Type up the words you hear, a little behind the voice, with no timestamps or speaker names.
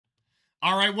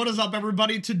All right, what is up,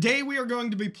 everybody? Today we are going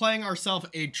to be playing ourselves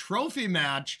a trophy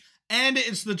match, and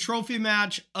it's the trophy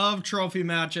match of trophy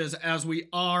matches, as we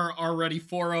are already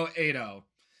 4-0, 8-0.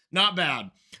 Not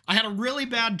bad. I had a really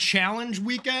bad challenge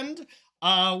weekend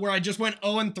where I just went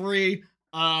 0-3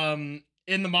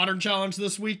 in the Modern Challenge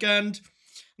this weekend.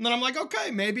 And then I'm like, okay,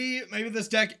 maybe this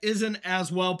deck isn't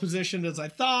as well positioned as I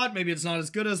thought. Maybe it's not as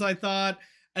good as I thought.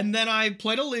 And then I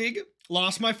played a league,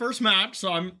 lost my first match,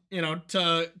 so I'm,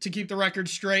 to keep the record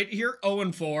straight here,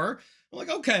 0-4. I'm like,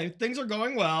 okay, things are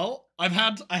going well. I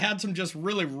had some just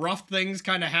really rough things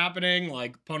kind of happening,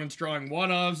 like opponents drawing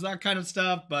one-ofs, that kind of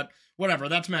stuff, but whatever,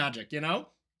 that's magic,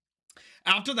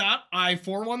 After that, I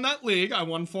 4-1 that league. I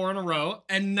won 4 in a row,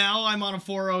 and now I'm on a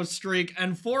 4-0 streak,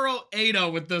 and 4-0,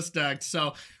 8-0 with this deck,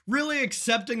 so really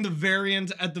accepting the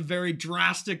variance at the very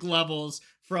drastic levels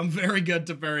from very good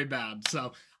to very bad.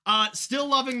 So, still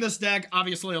loving this deck.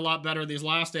 Obviously a lot better these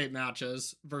last 8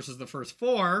 matches versus the first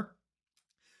 4.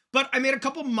 But I made a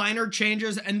couple minor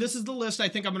changes, and this is the list I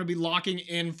think I'm going to be locking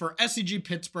in for SCG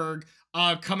Pittsburgh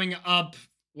coming up,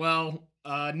 well,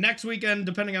 next weekend,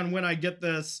 depending on when I get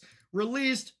this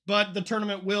released. But the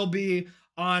tournament will be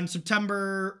on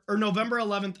November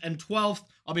 11th and 12th.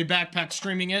 I'll be backpack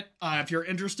streaming it if you're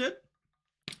interested.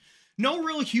 No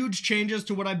real huge changes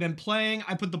to what I've been playing.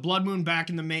 I put the Blood Moon back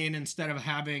in the main instead of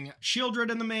having Shieldred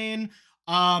in the main.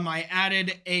 I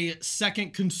added a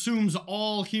second Consumes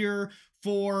All here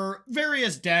for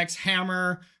various decks,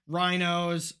 Hammer,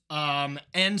 Rhinos,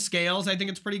 and Scales. I think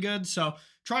it's pretty good. So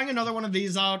trying another one of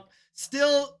these out.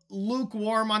 Still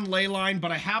lukewarm on Leyline,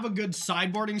 but I have a good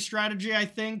sideboarding strategy, I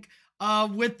think,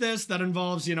 with this that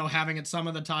involves, having it some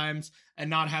of the times and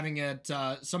not having it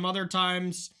some other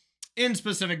times in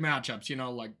specific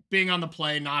matchups, like being on the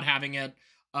play, not having it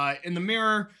in the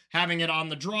mirror, having it on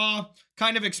the draw,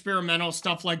 kind of experimental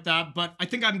stuff like that. But I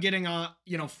think I'm getting,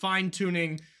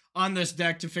 fine-tuning on this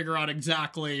deck to figure out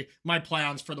exactly my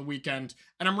plans for the weekend.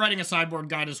 And I'm writing a sideboard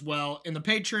guide as well in the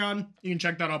Patreon. You can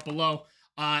check that out below,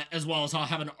 as well as I'll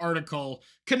have an article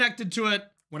connected to it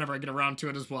whenever I get around to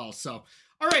it as well. So,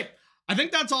 all right, I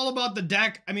think that's all about the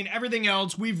deck. I mean, everything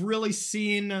else, we've really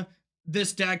seen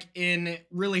this deck in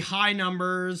really high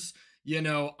numbers.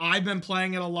 I've been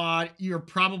playing it a lot. You're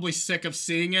probably sick of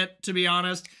seeing it, to be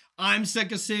honest. I'm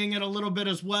sick of seeing it a little bit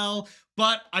as well,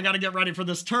 but I got to get ready for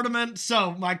this tournament.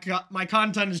 So my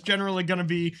content is generally going to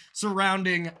be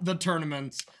surrounding the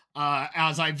tournaments,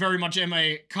 as I very much am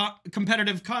a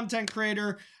competitive content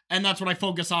creator, and that's what I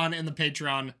focus on in the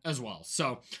Patreon as well.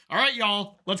 So, all right,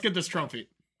 y'all, let's get this trophy.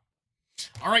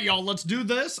 All right, y'all, let's do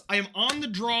this. I am on the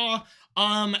draw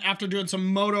after doing some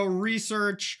moto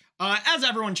research, as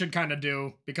everyone should kind of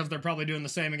do, because they're probably doing the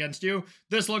same against you.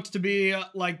 This looks to be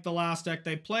like the last deck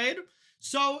they played.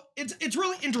 So it's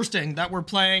really interesting that we're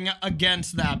playing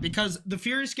against that, because the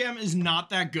Fury Scam is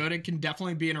not that good. It can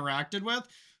definitely be interacted with,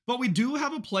 but we do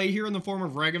have a play here in the form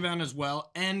of Regavan as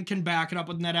well, and can back it up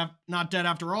with Not Dead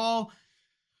After All.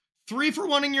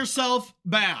 3-for-1ing yourself,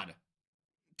 bad.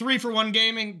 3-for-1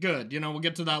 gaming, good. We'll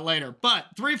get to that later. But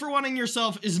 3-for-1ing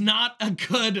yourself is not a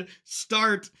good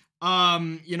start,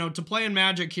 to play in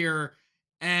Magic here.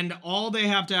 And all they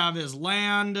have to have is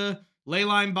land,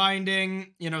 Leyline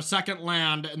Binding, second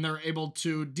land, and they're able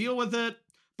to deal with it.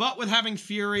 But with having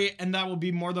Fury, and that will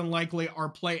be more than likely our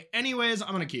play anyways, I'm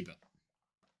going to keep it.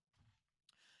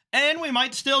 And we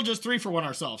might still just 3-for-1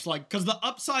 ourselves, because the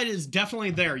upside is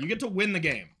definitely there. You get to win the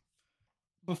game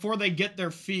before they get their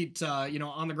feet,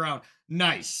 on the ground.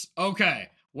 Nice. Okay.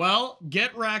 Well,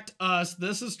 get wrecked us.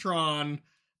 This is Tron.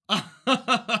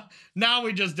 Now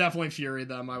we just definitely Fury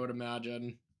them, I would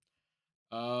imagine.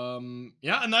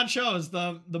 Yeah, and that shows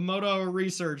the moto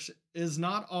research is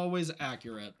not always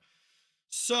accurate.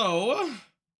 So,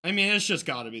 I mean, it's just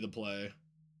got to be the play.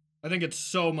 I think it's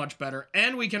so much better.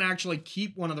 And we can actually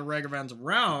keep one of the Regavans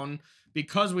around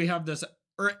because we have this,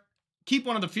 or keep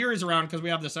one of the Furies around because we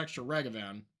have this extra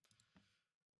Regavan.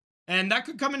 And that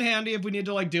could come in handy if we need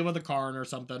to, deal with a Karn or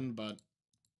something, but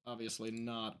obviously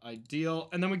not ideal.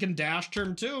 And then we can dash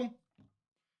turn 2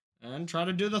 and try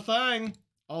to do the thing.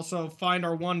 Also, find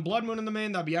our 1 Blood Moon in the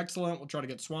main. That'd be excellent. We'll try to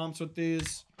get swamps with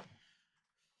these.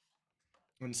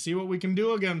 And see what we can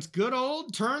do against good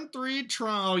old turn 3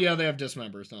 Tron. Oh, yeah, they have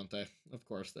dismembers, don't they? Of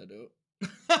course they do.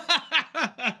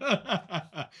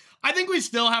 I think we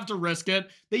still have to risk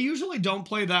it. They usually don't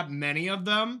play that many of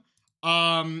them.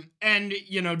 And,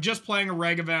 just playing a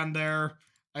Regavan there,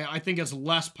 I think is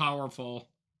less powerful.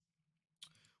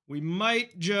 We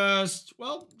might just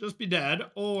be dead,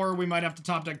 or we might have to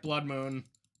top deck Blood Moon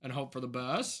and hope for the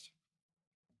best.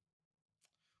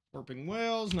 Warping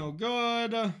Whales, no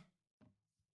good.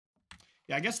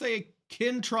 Yeah, I guess they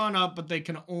Kintron up, but they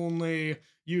can only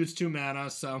use 2 mana.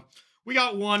 So we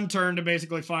got 1 turn to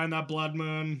basically find that Blood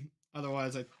Moon.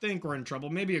 Otherwise, I think we're in trouble.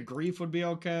 Maybe a Grief would be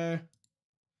okay.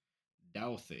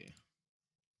 Douthie.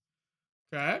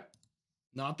 Okay.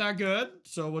 Not that good.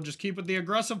 So we'll just keep with the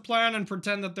aggressive plan and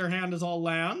pretend that their hand is all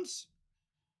lands.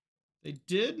 They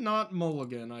did not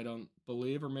mulligan, I don't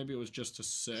believe. Or maybe it was just to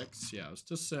 6. Yeah, it was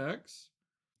to 6.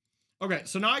 Okay,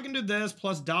 so now I can do this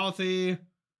plus Douthie.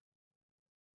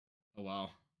 Oh,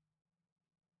 wow.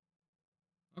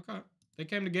 Okay. They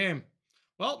came to game.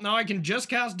 Well, now I can just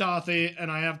cast Douthie,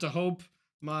 and I have to hope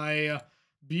my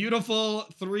beautiful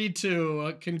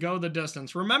 3-2 can go the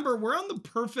distance. Remember, we're on the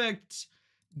perfect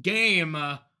game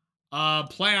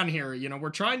plan here. You know,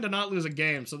 we're trying to not lose a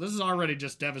game, so this is already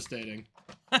just devastating.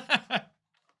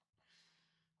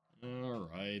 All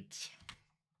right.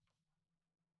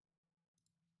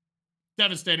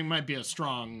 Devastating might be a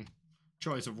strong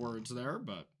choice of words there,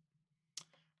 but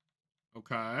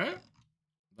okay.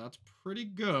 That's pretty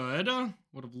good.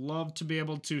 Would have loved to be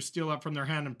able to steal that from their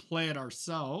hand and play it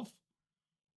ourselves.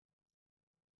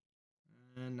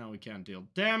 And now we can't deal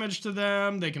damage to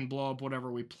them. They can blow up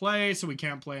whatever we play, so we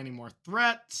can't play any more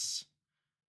threats.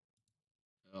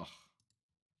 Ugh.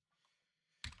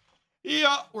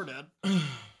 Yeah, we're dead.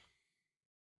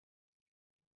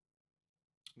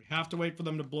 We have to wait for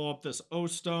them to blow up this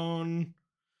O-Stone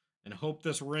and hope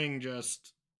this ring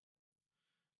just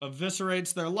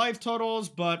eviscerates their life totals,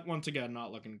 but once again,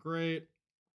 not looking great.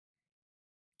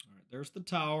 All right, there's the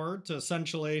tower to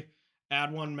essentially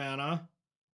add 1 mana.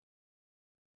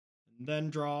 And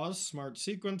then draws. Smart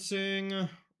sequencing.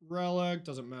 Relic.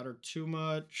 Doesn't matter too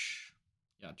much.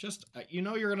 Yeah, just, you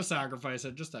know you're going to sacrifice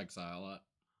it. Just exile it.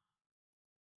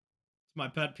 It's my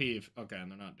pet peeve. Okay, and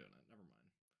they're not doing it.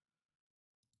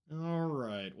 Never mind. All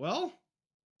right, well.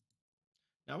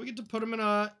 Now we get to put them in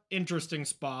a interesting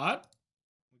spot.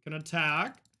 We can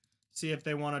attack. See if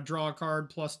they want to draw a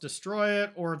card plus destroy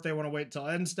it, or if they want to wait till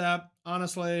end step.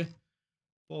 Honestly,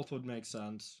 both would make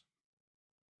sense.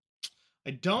 I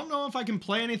don't know if I can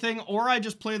play anything, or I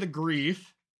just play the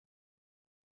Grief.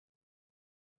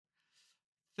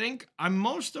 I'm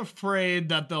most afraid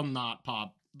that they'll not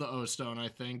pop the O-Stone, I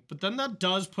think. But then that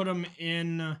does put them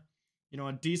in, you know,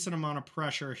 a decent amount of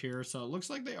pressure here. So it looks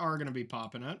like they are going to be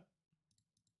popping it.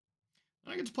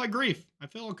 I get to play Grief. I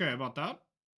feel okay about that.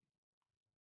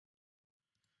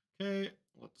 Okay,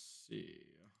 let's see.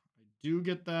 I do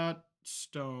get that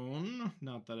stone.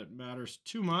 Not that it matters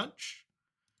too much.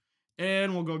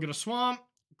 And we'll go get a swamp.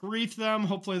 Grief them.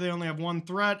 Hopefully they only have 1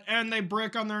 threat. And they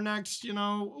brick on their next, you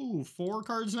know, 4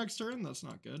 cards next turn. That's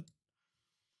not good.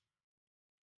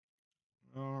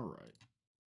 All right.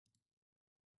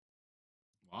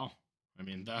 Wow. I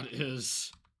mean, that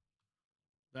is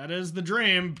the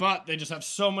dream, but they just have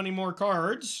so many more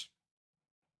cards.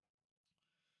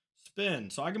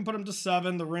 Spin. So I can put them to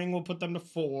 7. The ring will put them to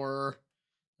 4.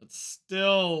 It's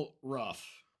still rough.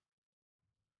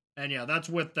 And yeah, that's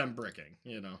with them bricking,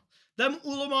 you know. Them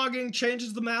Ulamogging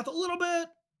changes the math a little bit.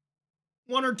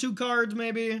 1 or 2 cards,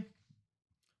 maybe.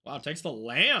 Wow, it takes the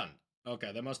land.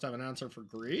 Okay, they must have an answer for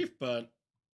Grief, but...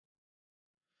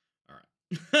 all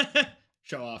right.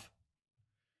 Show off.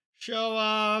 Show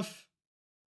off.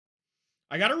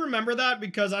 I gotta remember that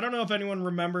because I don't know if anyone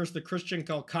remembers the Christian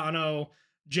Calcano,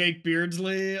 Jake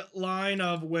Beardsley line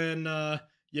of when,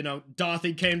 you know,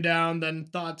 Douthie came down, then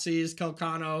Thoughtseize,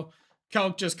 Calcano...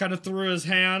 Calc just kind of threw his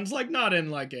hands, like not in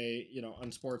like a, you know,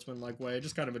 unsportsmanlike way,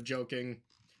 just kind of a joking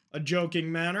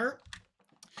manner.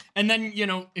 And then, you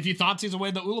know, if you Thoughtseize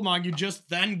away the Ulamog, you just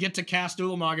then get to cast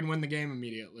Ulamog and win the game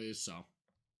immediately, so. I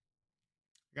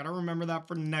gotta remember that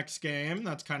for next game.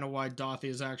 That's kind of why Douthie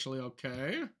is actually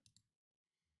okay.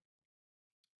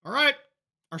 All right,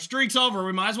 our streak's over.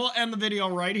 We might as well end the video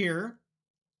right here.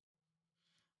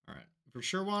 All right, for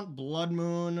sure want Blood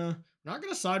Moon. I'm not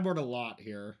gonna sideboard a lot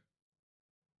here.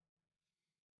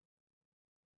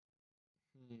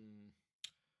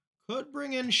 Could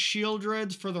bring in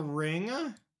Shieldreds for the ring,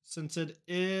 since it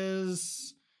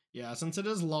is, yeah, since it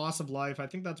is loss of life, I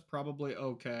think that's probably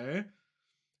okay.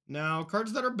 Now,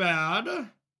 cards that are bad,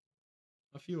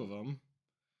 a few of them.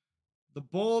 The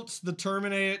Bolts, the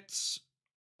Terminates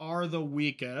are the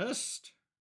weakest.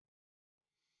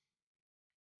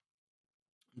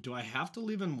 Do I have to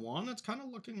leave in 1? It's kind of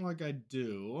looking like I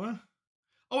do.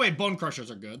 Oh wait, Bone Crushers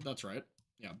are good, that's right.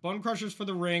 Yeah, Bone Crushers for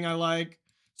the ring I like.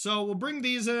 So we'll bring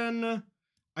these in.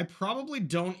 I probably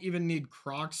don't even need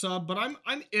Kroxa, but I'm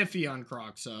iffy on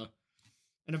Kroxa.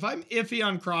 And if I'm iffy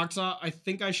on Kroxa, I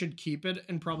think I should keep it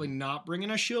and probably not bring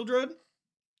in a Shieldred.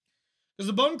 Because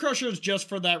the Bone Crusher is just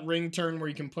for that ring turn where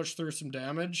you can push through some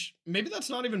damage. Maybe that's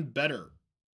not even better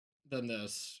than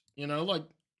this. You know, like,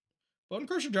 Bone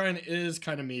Crusher Giant is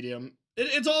kind of medium.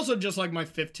 It's also just like my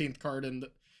 15th card in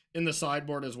the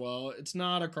sideboard as well. It's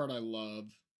not a card I love.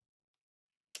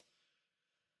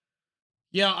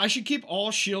 Yeah, I should keep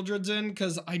all Shieldreds in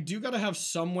because I do got to have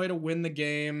some way to win the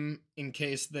game in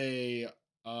case they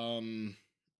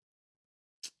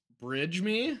bridge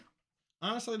me.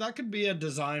 Honestly, that could be a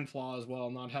design flaw as well,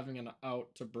 not having an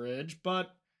out to bridge.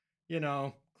 But, you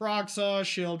know, Kroxa,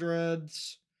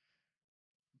 Shieldreds,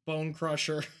 Bone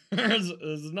Crusher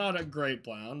is not a great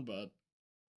plan, but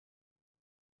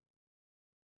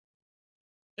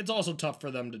it's also tough for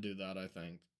them to do that, I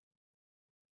think.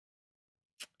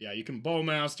 Yeah, you can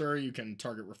Bowmaster, you can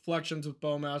target reflections with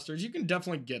Bowmasters. You can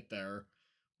definitely get there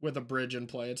with a bridge in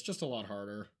play. It's just a lot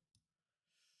harder.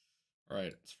 All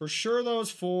right, it's for sure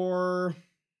those four.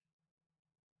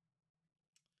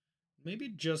 Maybe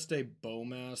just a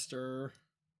Bowmaster.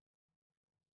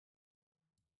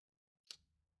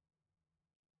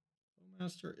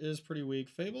 Bowmaster is pretty weak.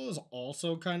 Fable is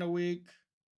also kind of weak.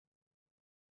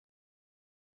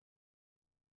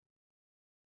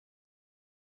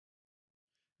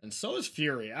 And so is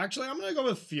Fury. Actually, I'm going to go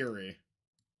with Fury.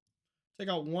 Take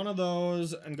out one of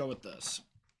those and go with this.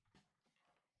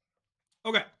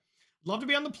 Okay. Love to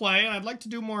be on the play, and I'd like to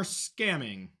do more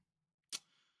scamming.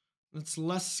 That's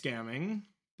less scamming,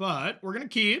 but we're going to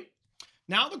keep.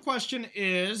 Now the question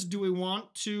is, do we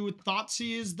want to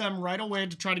Thoughtseize them right away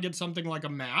to try to get something like a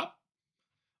map?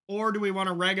 Or do we want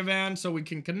to Ragavan so we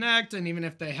can connect, and even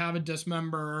if they have a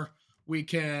Dismember, we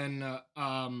can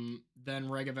then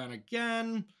Ragavan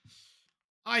again?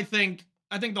 I think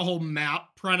the whole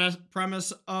map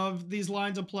premise of these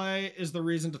lines of play is the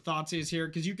reason to Thoughtseize here,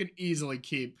 because you can easily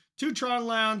keep 2 Tron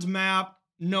lands, map,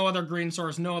 no other green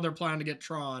source, no other plan to get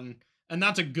Tron, and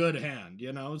that's a good hand,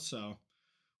 you know? So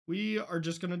we are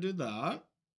just going to do that.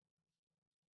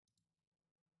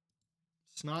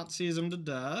 Snot sees him to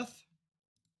death.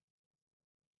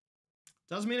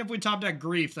 Does mean if we top deck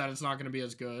Grief that it's not going to be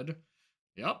as good.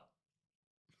 Yep.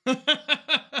 I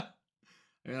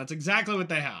mean, that's exactly what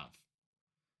they have.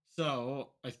 So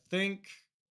I think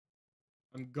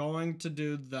I'm going to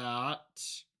do that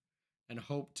and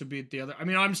hope to beat the other. I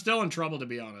mean, I'm still in trouble, to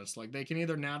be honest. Like, they can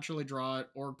either naturally draw it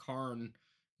or Karn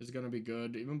is going to be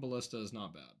good. Even Ballista is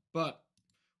not bad. But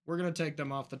we're going to take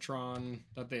them off the Tron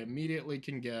that they immediately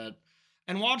can get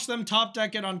and watch them top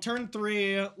deck it on turn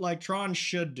 3 like Tron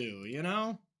should do, you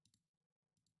know?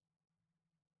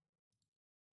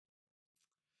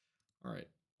 All right.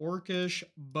 Orcish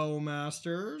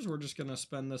Bowmasters. We're just going to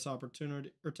spend this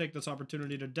opportunity, or take this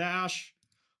opportunity to dash.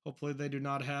 Hopefully they do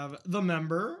not have the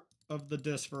member of the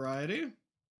Dis variety.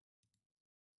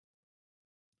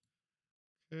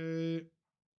 Okay.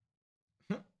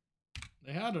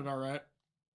 They had it all right.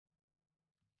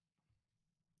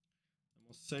 And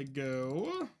we'll say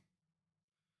go. It's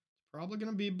probably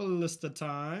going to be Ballista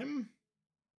time.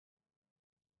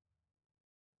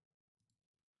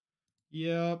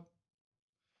 Yep.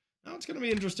 Now it's going to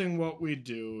be interesting what we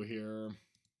do here.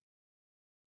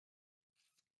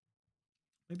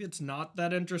 Maybe it's not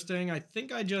that interesting. I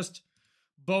think I just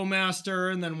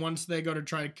Bowmaster, and then once they go to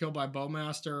try to kill by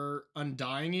Bowmaster,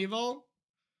 Undying Evil,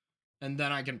 and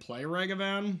then I can play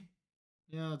Ragavan.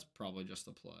 Yeah, that's probably just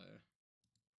the play.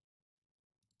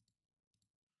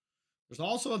 There's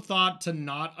also a thought to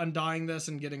not Undying this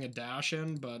and getting a dash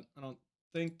in, but I don't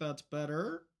think that's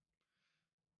better.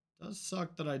 It does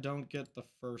suck that I don't get the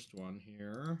first one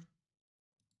here.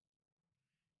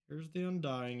 Here's the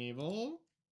Undying Evil.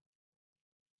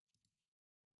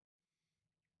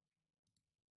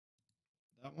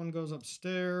 That one goes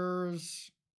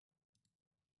upstairs.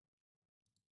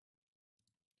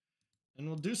 And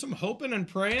we'll do some hoping and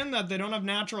praying that they don't have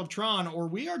natural Tron, or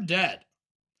we are dead.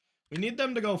 We need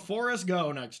them to go Forest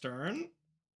Go next turn.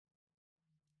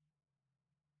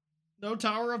 No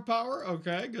Tower of Power?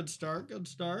 Okay, good start, good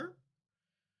start.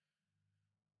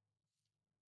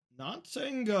 Not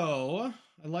saying go.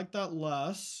 I like that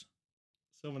less.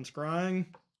 Sylvan Scrying.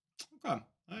 Okay,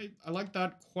 I like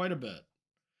that quite a bit.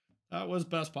 That was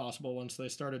best possible once they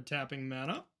started tapping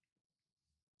mana.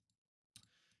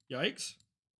 Yikes.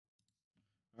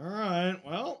 Alright,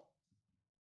 well.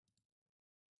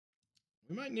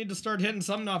 We might need to start hitting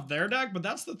something off their deck, but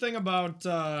that's the thing about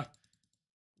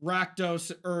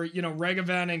Rakdos, or, you know,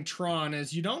 Ragavanning Tron,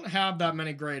 is you don't have that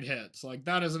many great hits. Like,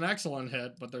 that is an excellent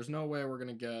hit, but there's no way we're going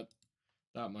to get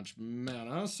that much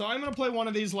mana. So I'm going to play one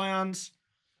of these lands,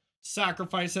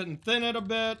 sacrifice it and thin it a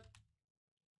bit.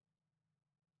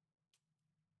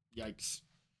 Yikes.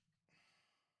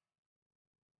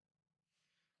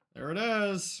 There it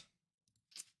is.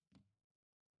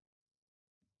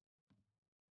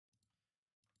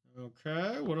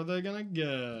 Okay, what are they gonna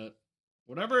get?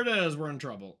 Whatever it is, we're in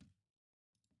trouble.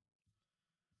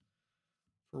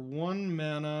 For 1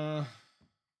 mana,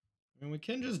 I mean, we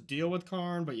can just deal with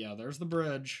Karn, but yeah, there's the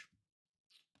bridge.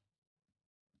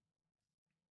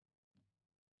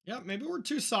 Yeah, maybe we're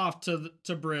too soft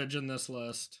to bridge in this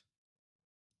list.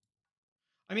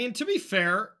 I mean, to be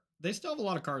fair, they still have a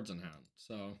lot of cards in hand,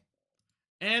 so.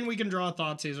 And we can draw a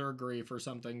Thoughtseize or Agree for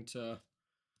something to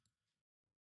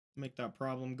make that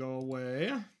problem go away.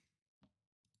 That's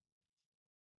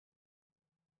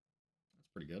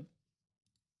pretty good.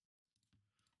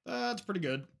 That's pretty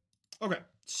good. Okay,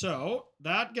 so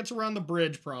that gets around the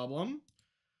bridge problem.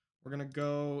 We're going to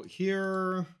go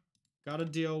here. Got to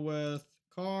deal with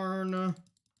Karn.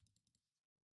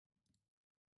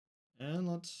 And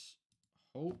let's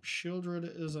hope Shieldred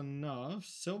is enough.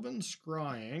 Sylvan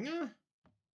Scrying.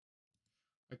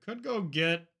 I could go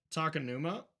get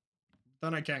Takenuma.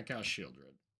 Then I can't cast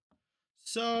Shieldred.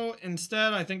 So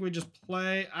instead, I think we just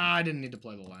play... I didn't need to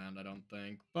play the land, I don't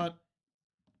think. But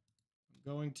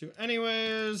I'm going to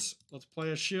anyways. Let's play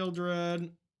a Shieldred.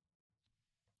 And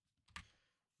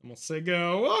we'll say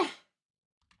go.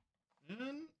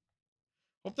 And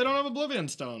hope they don't have Oblivion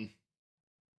Stone.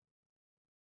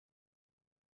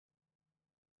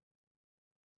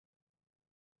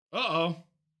 Uh-oh.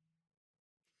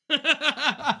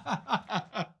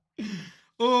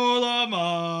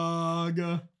 Ulamog.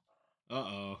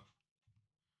 Uh-oh.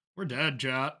 We're dead,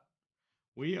 chat.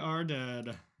 We are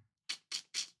dead.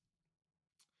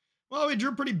 Well, we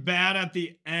drew pretty bad at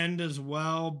the end as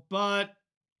well, but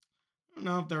I don't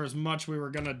know if there was much we were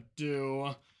gonna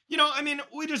do. You know, I mean,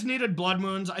 we just needed Blood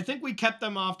Moons. I think we kept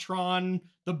them off Tron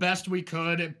the best we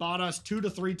could. It bought us 2 to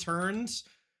 3 turns.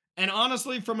 And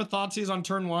honestly, from a Thoughtseize on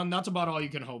turn 1, that's about all you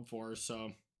can hope for,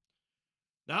 so.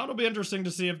 Now it'll be interesting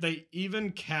to see if they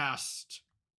even cast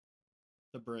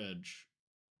the bridge.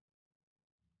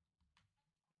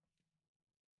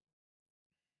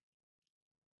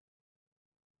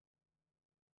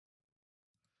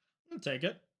 I'll take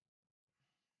it.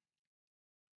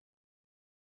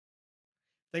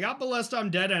 They got Ballista, I'm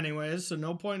dead anyways, so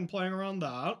no point in playing around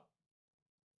that.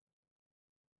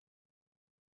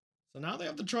 So now they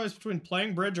have the choice between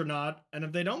playing bridge or not, and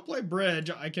if they don't play bridge,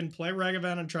 I can play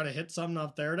Ragavan and try to hit something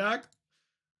off their deck.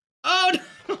 Oh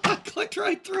no! I clicked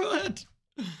right through it!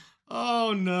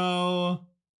 Oh no.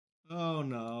 Oh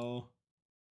no.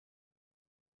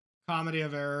 Comedy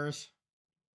of errors.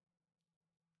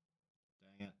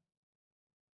 Dang it.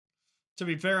 To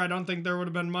be fair, I don't think there would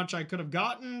have been much I could have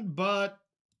gotten, but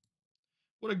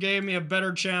would have gave me a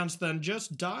better chance than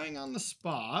just dying on the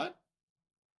spot.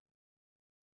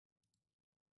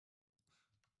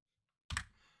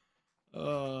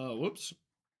 Whoops.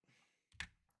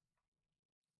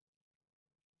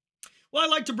 Well, I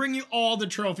like to bring you all the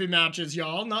trophy matches,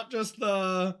 y'all, not just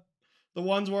the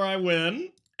ones where I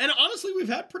win. And honestly, we've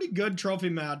had pretty good trophy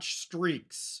match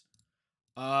streaks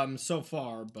so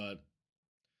far, but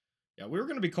yeah, we were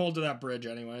going to be cold to that bridge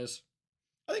anyways.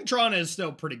 I think Tron is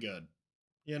still pretty good,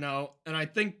 you know, and I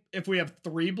think if we have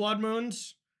 3 Blood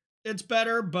Moons, it's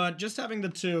better, but just having the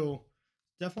 2,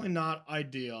 definitely not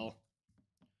ideal.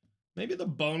 Maybe the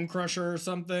Bone Crusher or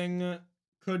something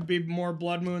could be more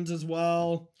Blood Moons as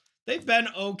well. They've been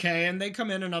okay, and they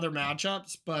come in other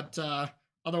matchups, but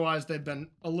otherwise they've been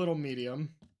a little medium.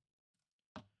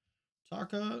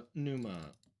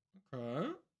 Takenuma. Okay.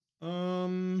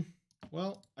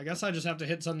 Well, I guess I just have to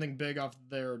hit something big off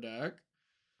their deck.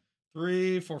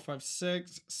 3, 4, 5,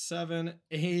 6, 7,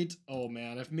 8. Oh,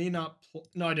 man. If me not...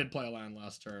 No, I did play a land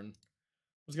last turn.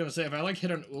 I was going to say, if I, like,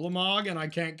 hit an Ulamog and I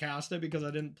can't cast it because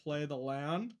I didn't play the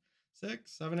land.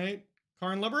 6, 7, 8.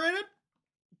 Karn liberated?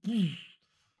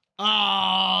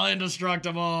 Ah, oh,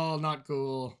 indestructible. Not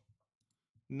cool.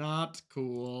 Not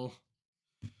cool.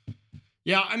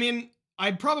 Yeah, I mean,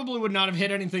 I probably would not have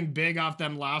hit anything big off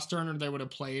them last turn or they would have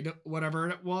played whatever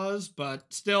it was,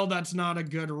 but still, that's not a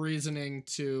good reasoning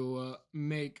to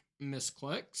make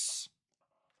misclicks.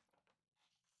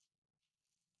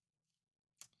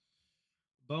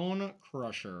 Bone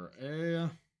Crusher.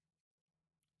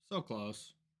 So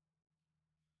close.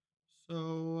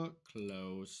 So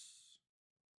close.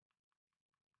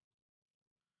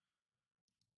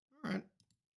 All right.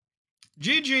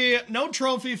 GG, no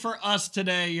trophy for us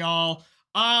today, y'all.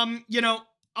 You know,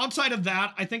 outside of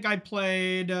that, I think I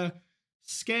played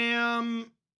Scam,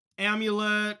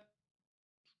 Amulet,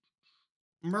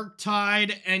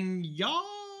 Murktide, and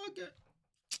Yogg.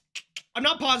 I'm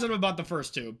not positive about the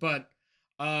first 2, but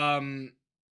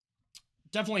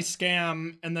definitely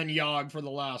Scam and then Yogg for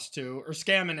the last 2, or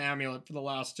Scam and Amulet for the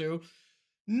last 2.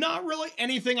 Not really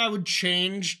anything I would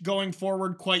change going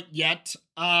forward quite yet.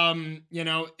 You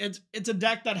know, it's a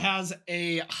deck that has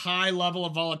a high level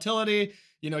of volatility.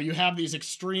 You know, you have these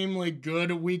extremely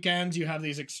good weekends, you have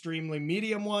these extremely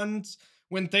medium ones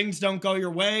when things don't go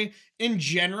your way. In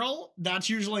general, that's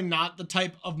usually not the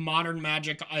type of modern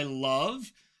Magic I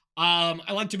love.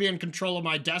 I like to be in control of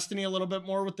my destiny a little bit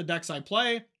more with the decks I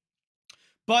play.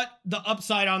 But the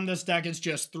upside on this deck is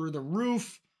just through the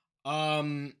roof.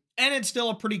 And it's still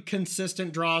a pretty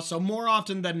consistent draw. So more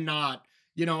often than not,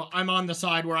 you know, I'm on the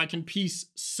side where I can piece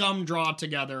some draw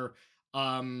together,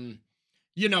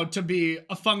 you know, to be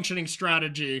a functioning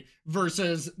strategy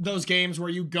versus those games where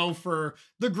you go for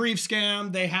the grief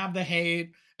scam, they have the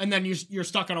hate, and then you're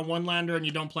stuck on a one-lander and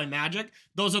you don't play Magic.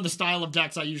 Those are the style of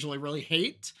decks I usually really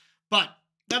hate, but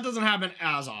that doesn't happen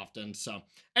as often. So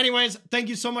anyways, thank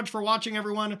you so much for watching,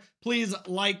 everyone. Please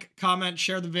like, comment,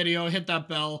 share the video, hit that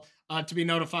bell to be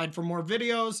notified for more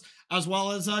videos, as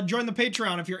well as join the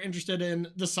Patreon if you're interested in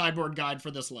the sideboard guide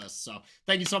for this list. So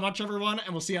thank you so much, everyone,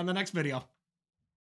 and we'll see you on the next video.